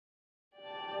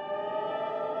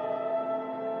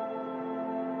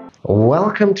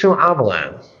Welcome to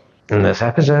Avalon. In this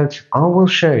episode, I will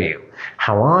show you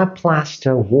how I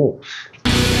plaster walls.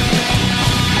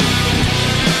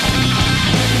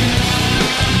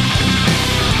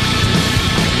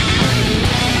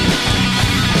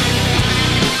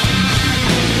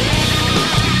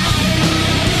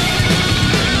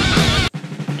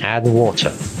 Add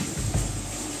water.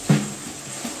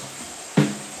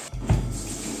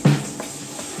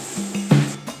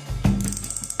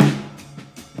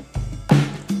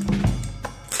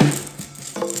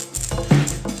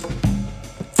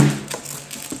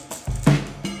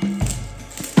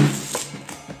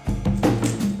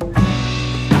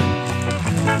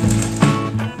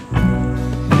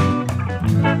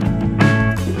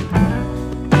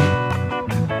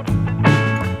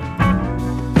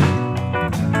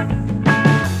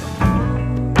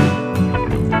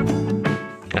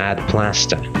 Add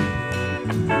plaster.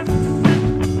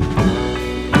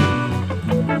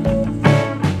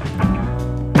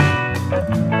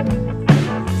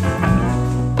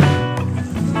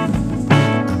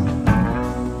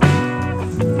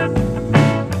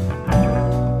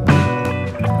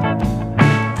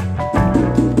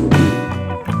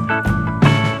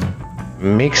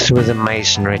 Mix with a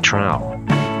masonry trowel.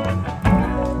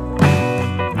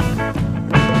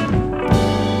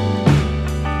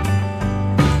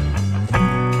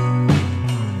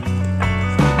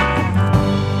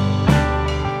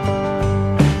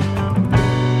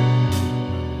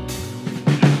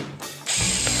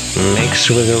 Mix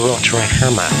with a rotary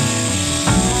hammer.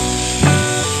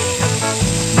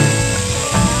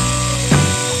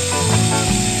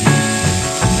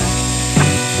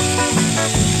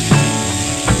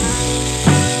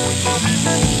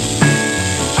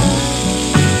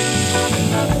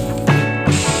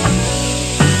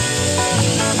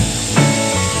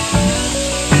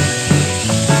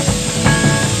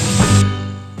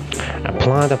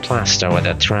 Apply the plaster with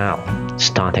a trowel,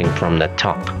 starting from the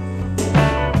top.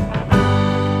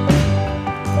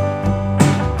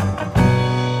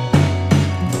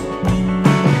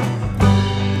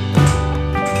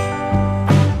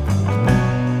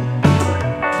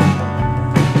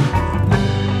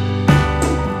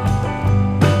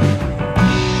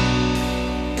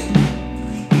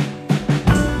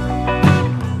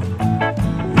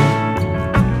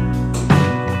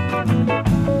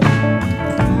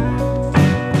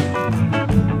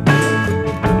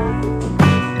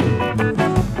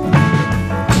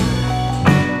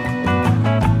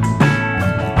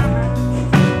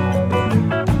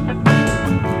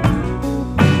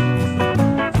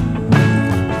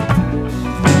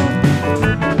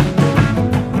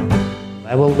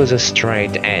 Level with a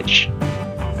straight edge.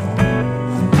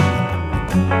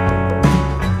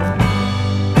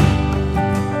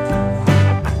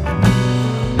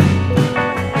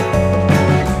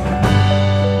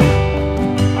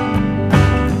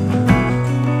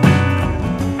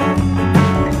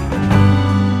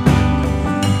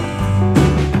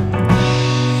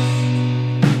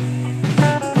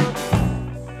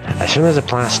 As soon as the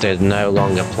plaster is no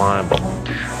longer pliable,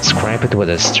 scrape it with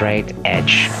a straight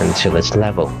edge until it's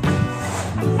level.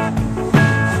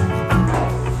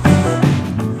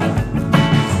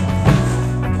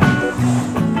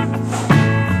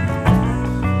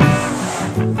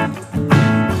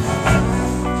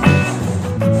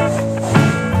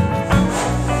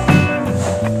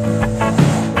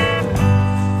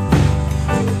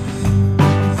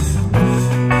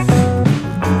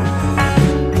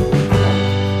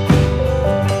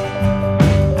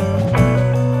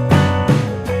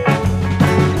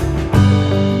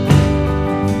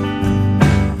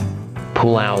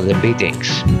 Pull out the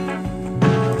beadings.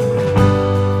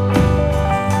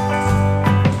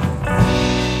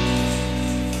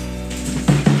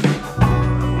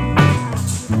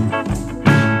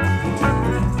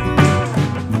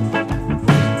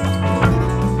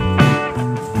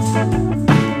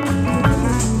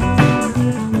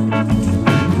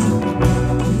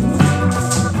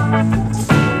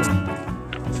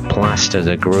 Plaster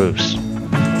the grooves.